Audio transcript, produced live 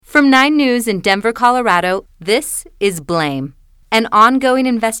From 9 News in Denver, Colorado, this is Blame, an ongoing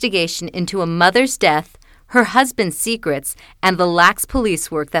investigation into a mother's death, her husband's secrets, and the lax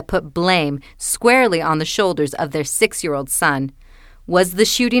police work that put blame squarely on the shoulders of their 6-year-old son. Was the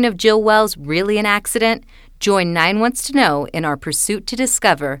shooting of Jill Wells really an accident? Join 9 Wants to Know in our pursuit to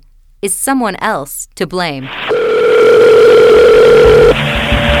discover, is someone else to blame?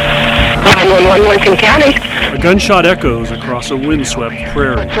 911, Lincoln County. A gunshot echoes across a windswept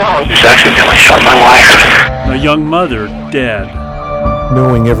prairie. This accidentally shot my wife. A young mother dead.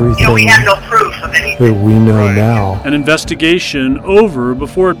 Knowing everything We have no proof of anything. that we know now. An investigation over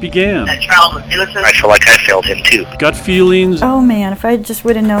before it began. That child was innocent. I feel like I failed him too. Gut feelings Oh man, if I just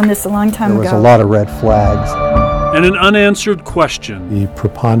would have known this a long time There was ago. a lot of red flags. and an unanswered question. The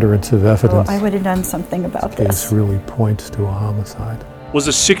preponderance of evidence I would have done something about case this. really points to a homicide. Was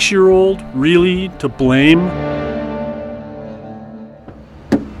a 6-year-old really to blame?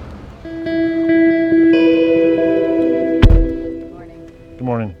 Good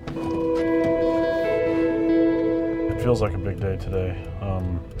morning. It feels like a big day today.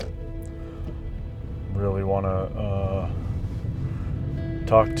 Really want to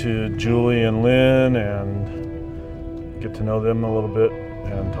talk to Julie and Lynn and get to know them a little bit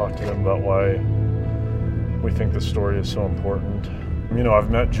and talk to them about why we think this story is so important. You know, I've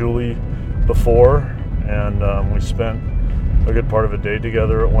met Julie before, and we spent a good part of a day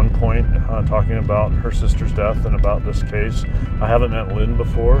together at one point talking about her sister's death and about this case. I haven't met Lynn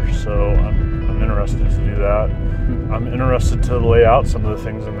before, so I'm interested to do that. I'm interested to lay out some of the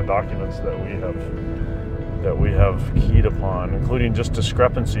things in the documents that we have keyed upon, including just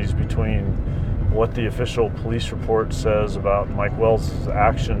discrepancies between what the official police report says about Mike Wells'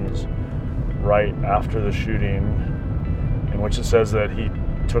 actions right after the shooting, in which it says that he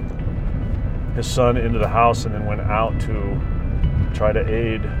took his son into the house and then went out to try to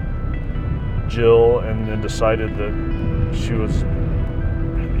aid Jill, and then decided that she was,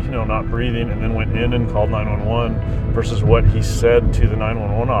 not breathing, and then went in and called 911, versus what he said to the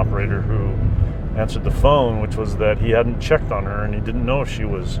 911 operator who answered the phone, which was that he hadn't checked on her and he didn't know if she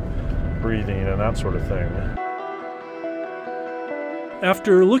was breathing and that sort of thing.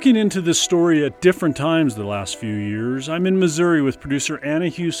 After looking into this story at different times the last few years, I'm in Missouri with producer Anna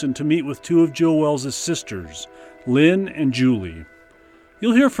Hewson to meet with 2 of Jill Wells' sisters, Lynn and Julie.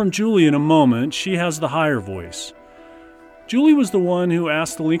 You'll hear from Julie in a moment. She has the higher voice. Julie was the one who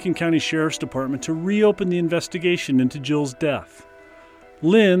asked the Lincoln County Sheriff's Department to reopen the investigation into Jill's death.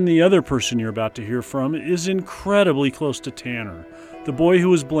 Lynn, the other person you're about to hear from, is incredibly close to Tanner, the boy who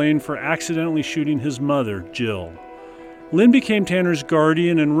was blamed for accidentally shooting his mother, Jill. Lynn became Tanner's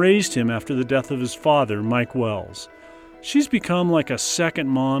guardian and raised him after the death of his father, Mike Wells. She's become like a second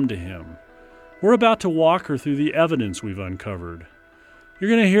mom to him. We're about to walk her through the evidence we've uncovered. You're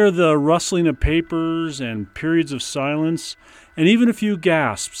going to hear the rustling of papers and periods of silence, and even a few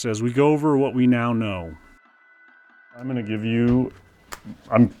gasps as we go over what we now know. I'm going to give you...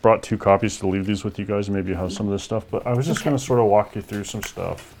 I brought 2 copies to leave these with you guys. Maybe you have some of this stuff, but I was just going to sort of walk you through some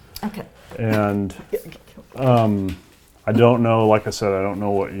stuff. Okay. And I don't know, like I said, I don't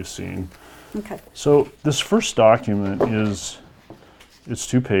know what you've seen. Okay. So this first document it's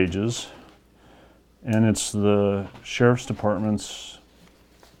 2 pages, and it's the Sheriff's Department's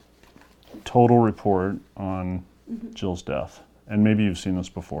total report on Jill's death. And maybe you've seen this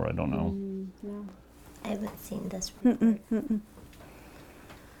before, I don't know. No. I haven't seen this report.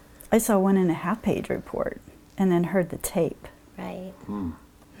 I saw 1.5 page report and then heard the tape. Right.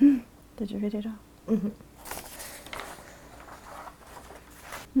 Did you read it all?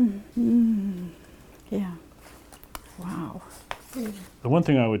 Yeah. Wow. The one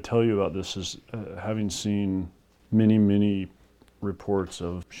thing I would tell you about this is having seen many reports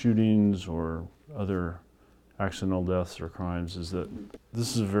of shootings or other accidental deaths or crimes is that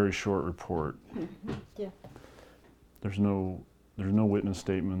this is a very short report. Yeah. There's no witness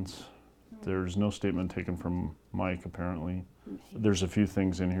statements. There's no statement taken from Mike, apparently. There's a few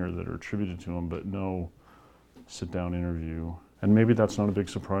things in here that are attributed to him, but no sit-down interview. And maybe that's not a big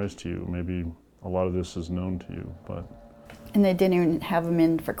surprise to you. Maybe a lot of this is known to you, but... And they didn't even have him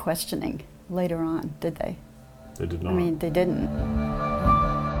in for questioning later on, did they? They did not. I mean, they didn't.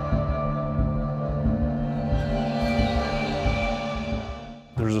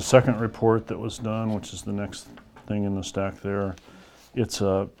 There's a second report that was done, which is the next thing in the stack there. It's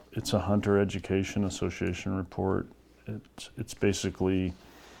a Hunter Education Association report. It's basically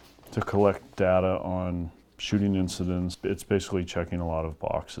to collect data on shooting incidents. It's basically checking a lot of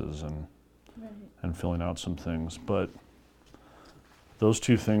boxes and filling out some things. But those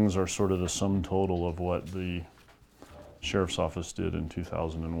 2 things are sort of the sum total of what the sheriff's office did in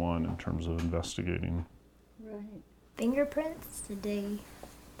 2001 in terms of investigating. Right. Fingerprints? Did they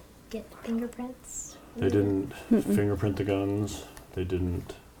get fingerprints? They didn't fingerprint the guns. They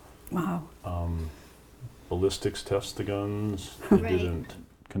didn't Wow. ballistics test the guns. They Right. didn't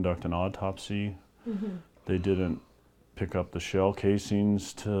conduct an autopsy. Mm-hmm. They didn't pick up the shell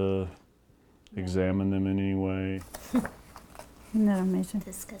casings to examine them in any way. Isn't that amazing?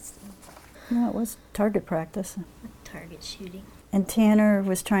 Disgusting. No, it was target practice. Target shooting. And Tanner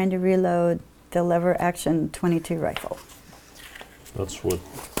was trying to reload the lever action .22 rifle. That's what,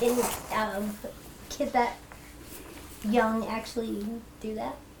 Didn't kid that young actually do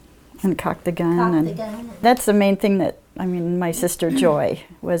that? And cocked the gun. Cock and the gun? That's the main thing that, I mean, my sister Joy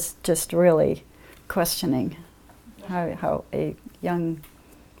was just really questioning how a young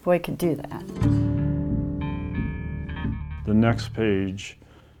boy could do that. the next page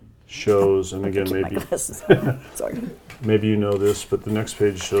shows, and again, Keep my maybe glasses. Sorry. maybe you know this, but the next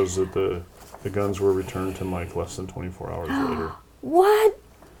page shows that the guns were returned to Mike less than 24 hours later. What?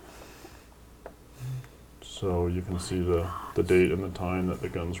 So you can see the date and the time that the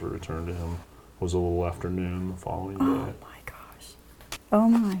guns were returned to him was a little after noon the following day. Oh my gosh. Oh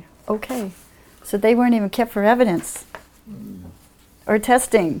my. Okay. So they weren't even kept for evidence or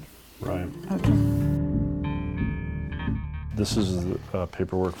testing. Right. Okay. This is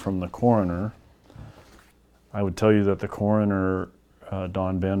paperwork from the coroner. I would tell you that the coroner,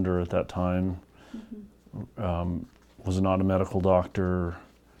 Don Bender at that time, was not a medical doctor.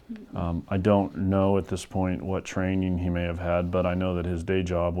 I don't know at this point what training he may have had, but I know that his day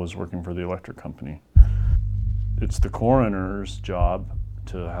job was working for the electric company. It's the coroner's job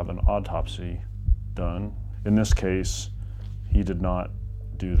to have an autopsy done. In this case, he did not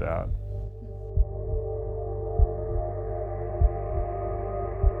do that.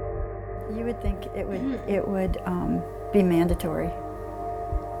 You would think it would be mandatory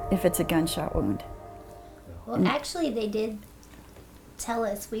if it's a gunshot wound. Well, actually, they did tell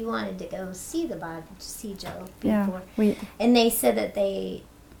us we wanted to go see the body, see Joe before. Yeah. And they said that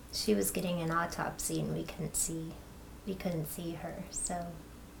she was getting an autopsy and we couldn't see her. So.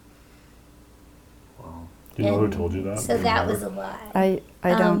 Wow. Do you know who told you that? So Do you that remember? was a lie. I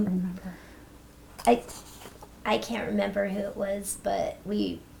don't remember. I can't remember who it was, but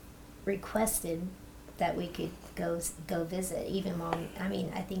we requested that we could go visit, even while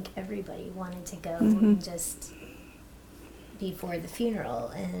I think everybody wanted to go and just before the funeral,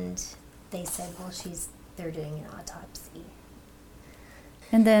 and they said, well, they're doing an autopsy.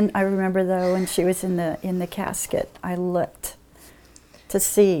 And then I remember though when she was in the casket, I looked to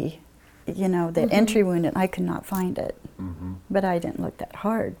see, the entry wound, and I could not find it. But I didn't look that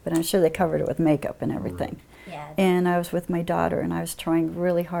hard. But I'm sure they covered it with makeup and everything. Yeah. And I was with my daughter, and I was trying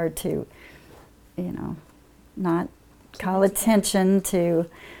really hard to, not call attention to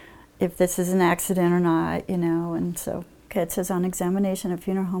if this is an accident or not, and so. Okay, it says on examination at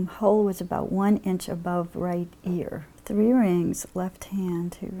funeral home, hole was about 1 inch above right ear. 3 rings, left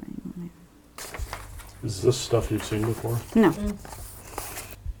hand, 2 rings. Is this stuff you've seen before? No.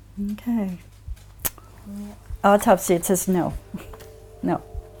 Okay. Autopsy, it says no. No.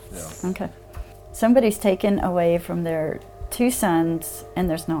 Yeah. Okay. Somebody's taken away from their 2 sons, and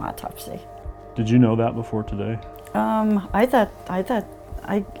there's no autopsy. Did you know that before today?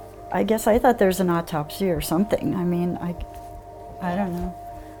 I guess I thought there's an autopsy or something. I don't know.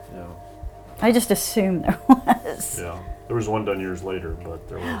 Yeah. I just assumed there was. Yeah. There was one done years later, but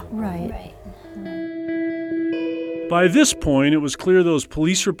there wasn't. Right. By this point, it was clear those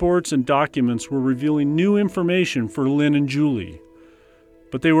police reports and documents were revealing new information for Lynn and Julie.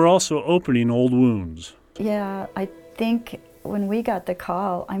 But they were also opening old wounds. Yeah, I think when we got the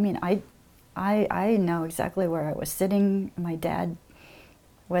call, I know exactly where I was sitting. My dad,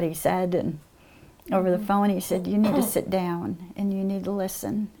 what he said, and over the phone he said, you need to sit down and you need to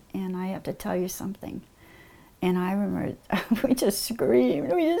listen, and I have to tell you something. And I remember we just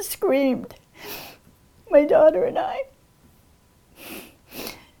screamed, my daughter and I.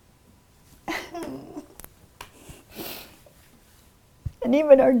 And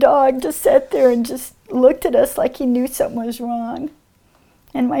even our dog just sat there and just looked at us like he knew something was wrong.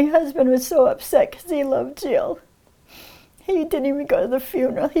 And my husband was so upset because he loved Jill. He didn't even go to the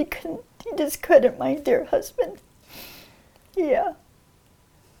funeral. He just couldn't, my dear husband. Yeah.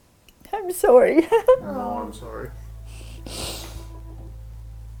 I'm sorry. No, I'm sorry.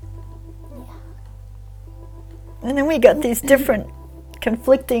 And then we got these different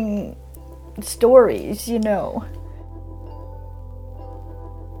conflicting stories,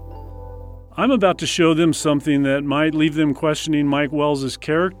 I'm about to show them something that might leave them questioning Mike Wells'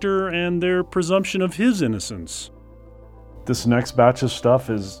 character and their presumption of his innocence. This next batch of stuff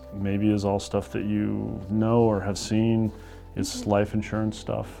is all stuff that you know or have seen. It's life insurance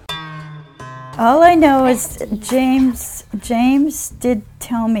stuff. All I know is James did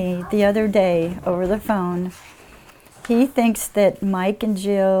tell me the other day over the phone, he thinks that Mike and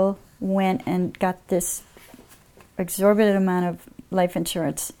Jill went and got this exorbitant amount of life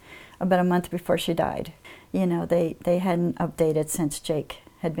insurance about a month before she died. You know, they hadn't updated since Jake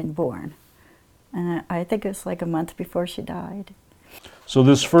had been born. And I think it was like a month before she died. So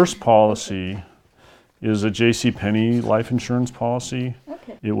this first policy is a JCPenney life insurance policy.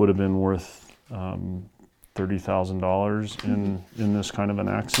 Okay. It would have been worth $30,000 in this kind of an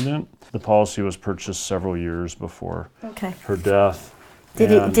accident. The policy was purchased several years before her death.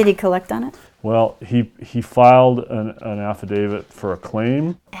 Did he collect on it? Well, he filed an affidavit for a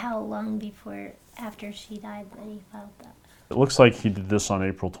claim. How long after she died that he filed that? It looks like he did this on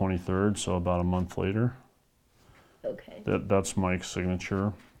April 23rd, so about a month later. Okay. That's Mike's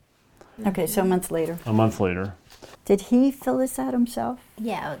signature. Okay, so a month later. A month later. Did he fill this out himself?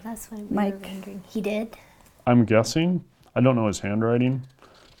 Yeah, that's what we were Mike. wondering. He did? I'm guessing. I don't know his handwriting.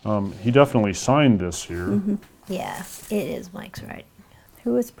 He definitely signed this here. Mm-hmm. Yeah, it is Mike's writing.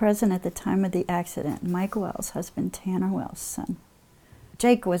 Who was present at the time of the accident? Mike Wells, husband, Tanner Wells' son.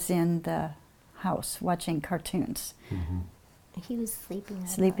 Jake was in the house watching cartoons. Mm-hmm. He was sleeping.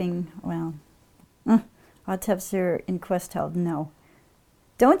 Sleeping, well. Autopsy inquest held, no.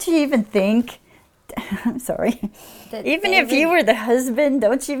 Don't you even think, I'm sorry, That even they if you would- were the husband,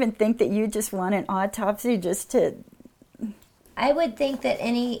 don't you even think that you just want an autopsy just to, I would think that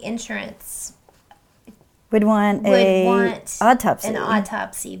any insurance would want autopsy. an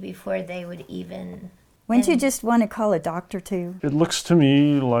autopsy before they would even. Wouldn't you just want to call a doctor too? It looks to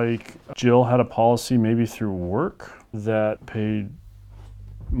me like Jill had a policy maybe through work that paid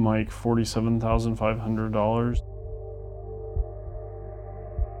Mike $47,500.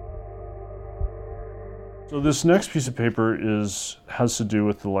 So this next piece of paper has to do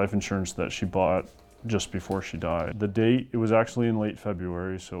with the life insurance that she bought just before she died. The date, it was actually in late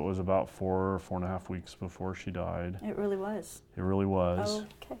February, so it was about 4.5 weeks before she died. It really was. It really was.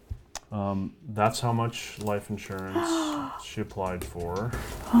 Okay. That's how much life insurance she applied for.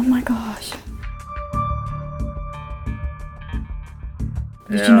 Oh my gosh.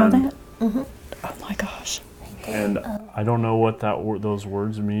 Did you know that? Mm-hmm. Oh my gosh. And I don't know what those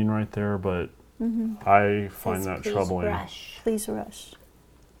words mean right there, but I find that troubling. Please rush.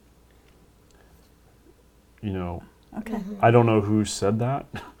 You know, Okay. I don't know who said that.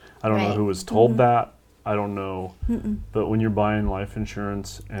 I don't know Right. who was told that. I don't know. But when you're buying life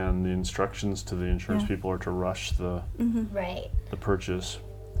insurance and the instructions to the insurance Yeah. people are to rush the Right. purchase.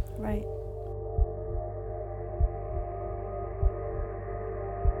 Right.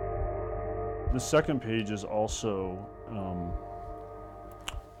 The second page is also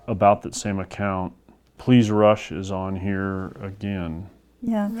about that same account. Please rush is on here again.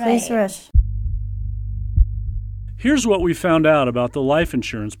 Yeah, please Right. rush. Here's what we found out about the life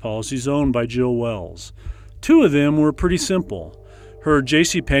insurance policies owned by Jill Wells. Two of them were pretty simple. Her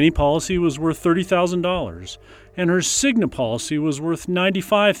JCPenney policy was worth $30,000, and her Cigna policy was worth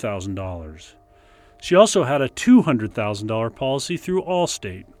 $95,000. She also had a $200,000 policy through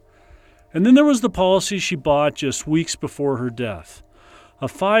Allstate. And then there was the policy she bought just weeks before her death, a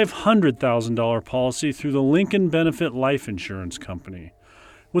 $500,000 policy through the Lincoln Benefit Life Insurance Company,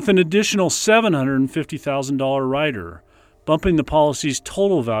 with an additional $750,000 rider, bumping the policy's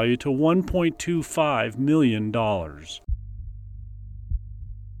total value to $1.25 million.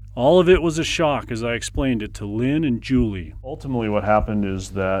 All of it was a shock as I explained it to Lynn and Julie. Ultimately, what happened is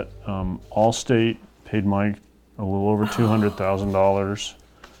that Allstate paid Mike a little over $200,000,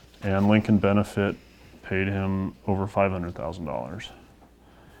 and Lincoln Benefit paid him over $500,000.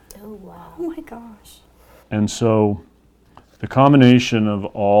 Oh, wow. Oh my gosh. And so the combination of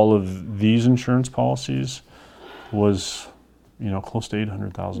all of these insurance policies was, close to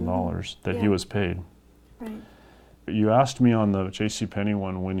 $800,000 that he was paid. Right. You asked me on the JCPenney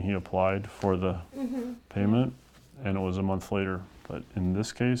one when he applied for the payment, and it was a month later. But in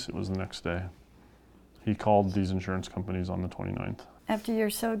this case, it was the next day. He called these insurance companies on the 29th. After you're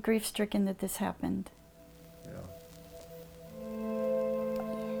so grief-stricken that this happened.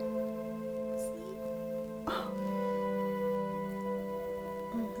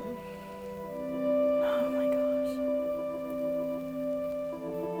 Oh my gosh.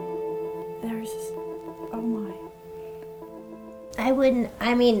 Oh my. I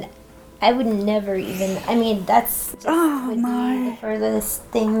would never even, that's just Oh would be my. the furthest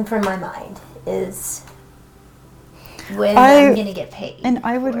thing from my mind is when I'm going to get paid. And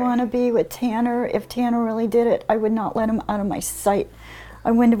I would for it. want to be with Tanner. If Tanner really did it, I would not let him out of my sight.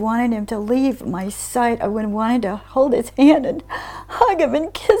 I wouldn't have wanted him to leave my sight. I would have wanted to hold his hand and hug him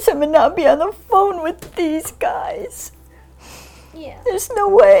and kiss him and not be on the phone with these guys. Yeah. There's no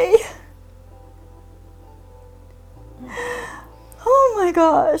way. Oh my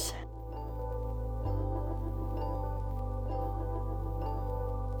gosh.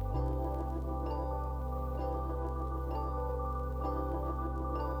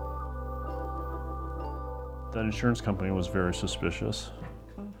 That insurance company was very suspicious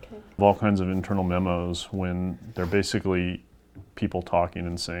of all kinds of internal memos when they're basically people talking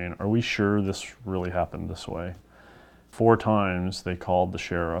and saying, are we sure this really happened this way? 4 times they called the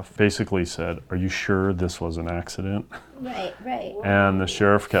sheriff, basically said, are you sure this was an accident? Right. And the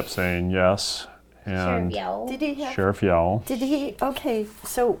sheriff kept saying yes. And Sheriff Yowell. Did he have, Sheriff Yowell. did he, okay,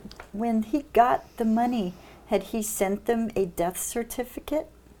 so when he got the money, had he sent them a death certificate?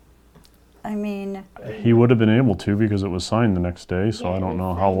 I mean, He would have been able to because it was signed the next day, so Yeah, I it don't was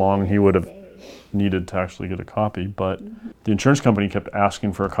know how signed long the he would next have day. needed to actually get a copy, but the insurance company kept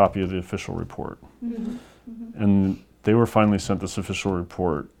asking for a copy of the official report. And they were finally sent this official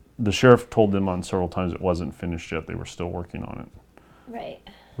report. The sheriff told them on several times it wasn't finished yet, they were still working on it, Right.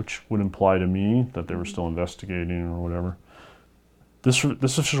 which would imply to me that they were still investigating or whatever. This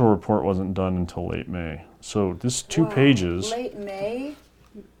official report wasn't done until late May. So this 2 pages, late May?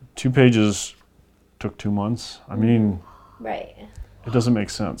 2 pages took 2 months. I mean, Right. it doesn't make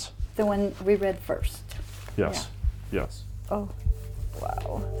sense. The one we read first. Yes, yes. Oh,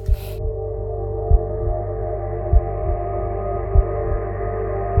 wow.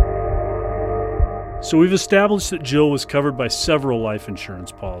 So we've established that Jill was covered by several life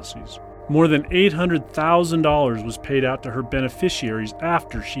insurance policies. More than $800,000 was paid out to her beneficiaries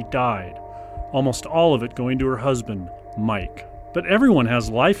after she died, almost all of it going to her husband, Mike. But everyone has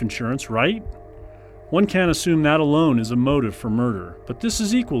life insurance, right? One can't assume that alone is a motive for murder, but this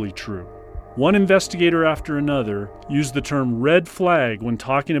is equally true. One investigator after another used the term red flag when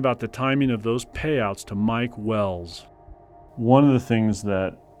talking about the timing of those payouts to Mike Wells. One of the things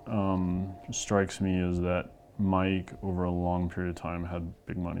that strikes me is that Mike, over a long period of time, had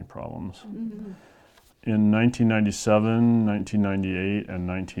big money problems. In 1997, 1998, and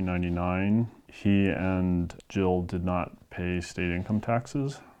 1999, he and Jill did not pay state income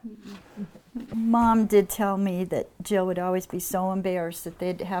taxes. Mom did tell me that Jill would always be so embarrassed that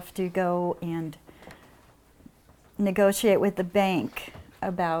they'd have to go and negotiate with the bank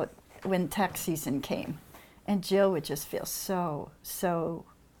about when tax season came. And Jill would just feel so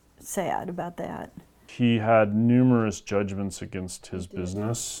sad about that. He had numerous judgments against his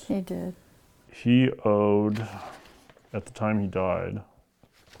business. He did. He owed, at the time he died,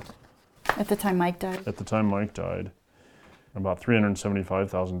 At the time Mike died. about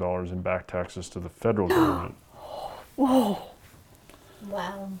 $375,000 in back taxes to the federal government. Whoa.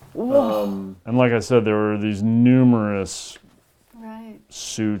 Wow. And like I said, there were these numerous Right.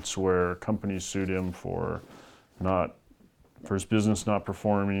 suits where companies sued him for his business not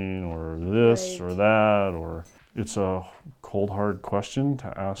performing, or this Right. or that, or it's a cold hard question to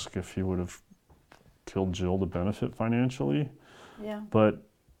ask if he would have killed Jill to benefit financially, Yeah. but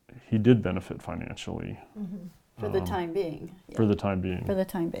he did benefit financially For the time being. for the time being. For the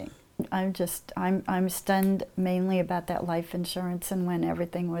time being. I'm stunned mainly about that life insurance and when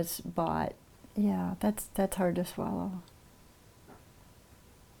everything was bought. Yeah, that's hard to swallow.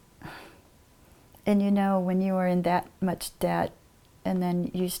 And you know, when you are in that much debt and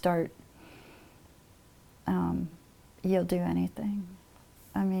then you start, you'll do anything.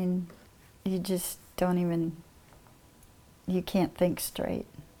 I mean, you just don't even, you can't think straight.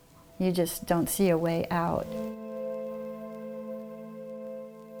 You just don't see a way out.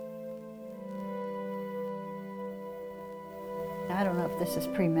 I don't know if this is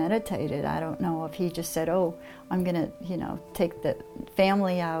premeditated. I don't know if he just said, oh, I'm going to, take the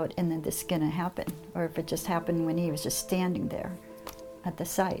family out and then this is going to happen. Or if it just happened when he was just standing there at the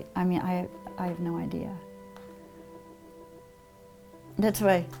site. I mean, I have no idea. That's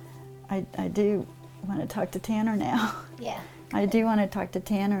why I do want to talk to Tanner now. Yeah. I do want to talk to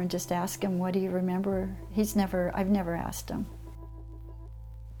Tanner and just ask him, what do you remember? I've never asked him.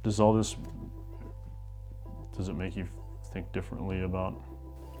 Does it make you think differently about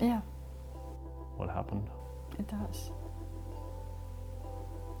Yeah, what happened? it does.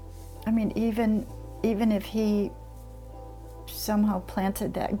 I mean, even if he somehow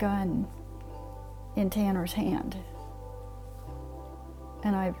planted that gun in Tanner's hand,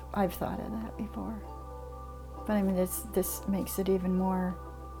 and I've thought of that before, but I mean, this makes it even more.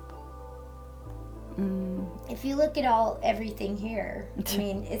 If you look at everything here, I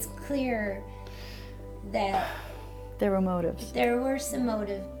mean, it's clear that there were motives. There were some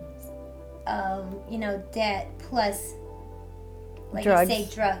motives. Debt plus, like drugs. I say,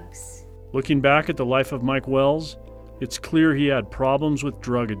 drugs. Looking back at the life of Mike Wells, it's clear he had problems with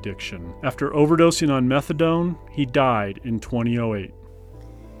drug addiction. After overdosing on methadone, he died in 2008.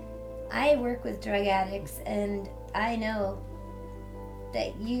 I work with drug addicts, and I know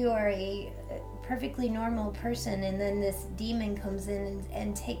that you are a perfectly normal person, and then this demon comes in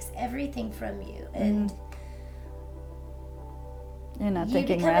and takes everything from you, and you're not you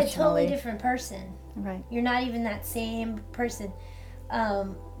thinking become rationally. a totally different person. Right. You're not even that same person.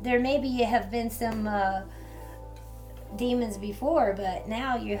 There maybe have been some demons before, but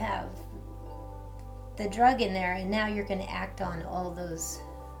now you have the drug in there, and now you're going to act on all those,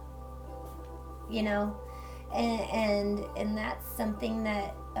 and that's something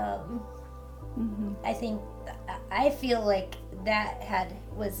that I feel like that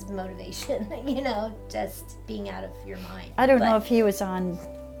was motivation, just being out of your mind. I don't know if he was on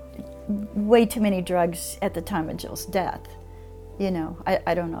way too many drugs at the time of Jill's death.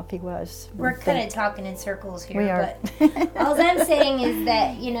 I don't know if he was. We're kind of talking in circles here. We are. But all I'm saying is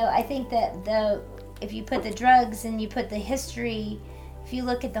that, I think that if you put the drugs and you put the history, if you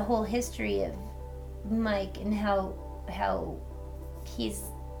look at the whole history of Mike and how he's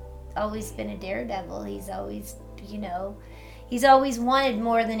always been a daredevil, he's always, he's always wanted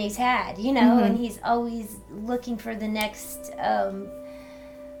more than he's had, and he's always looking for the next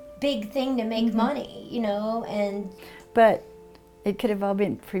big thing to make money, But it could have all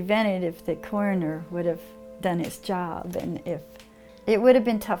been prevented if the coroner would have done his job, and if it would have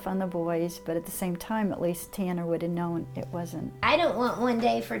been tough on the boys, but at the same time, at least Tanner would have known it wasn't. I don't want one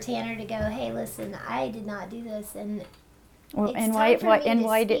day for Tanner to go, hey, listen, I did not do this, and well, and why didn't you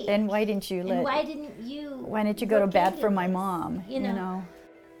Why didn't you go to bat for my mom?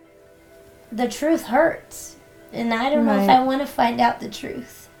 The truth hurts, and I don't know if I want to find out the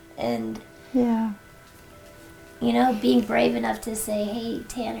truth, and being brave enough to say, hey,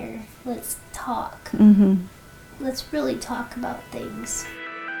 Tanner, let's talk. Let's really talk about things.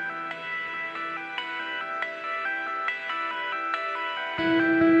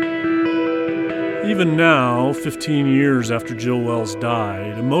 Even now, 15 years after Jill Wells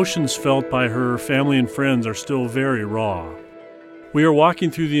died, emotions felt by her family and friends are still very raw. We are walking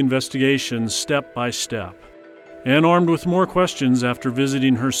through the investigation step by step. And armed with more questions after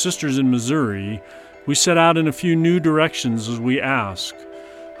visiting her sisters in Missouri, we set out in a few new directions as we ask,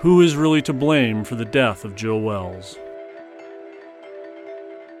 who is really to blame for the death of Jill Wells?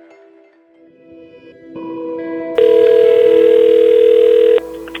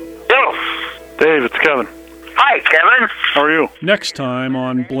 Dave, it's Kevin. Hi, Kevin. How are you? Next time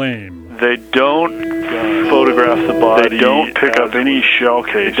on Blame. They don't photograph the body. They don't pick up any shell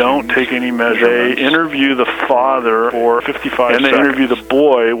casings. They don't take any measurements. They interview the father for 55 seconds. And they interview the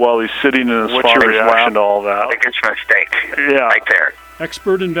boy while he's sitting in his What's your father's reaction lap. to all I that? think it's a mistake. Yeah. Right there.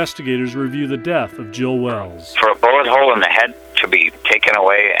 Expert investigators review the death of Jill Wells. For a bullet hole in the head to be taken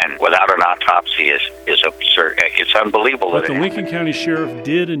away and without an autopsy is absurd. It's unbelievable. What that the it Lincoln County Sheriff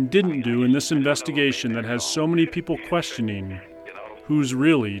did and didn't do in this investigation that has so many people questioning who's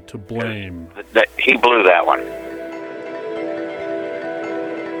really to blame. that he blew that one.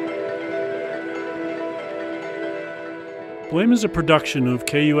 Blame is a production of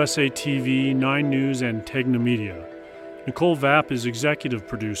KUSA TV, 9 News, and Tegna Media. Nicole Vapp is executive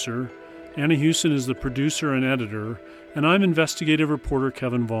producer, Anna Hewson is the producer and editor, and I'm investigative reporter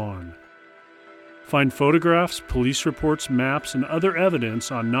Kevin Vaughn. Find photographs, police reports, maps, and other evidence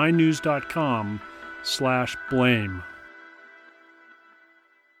on 9news.com/blame.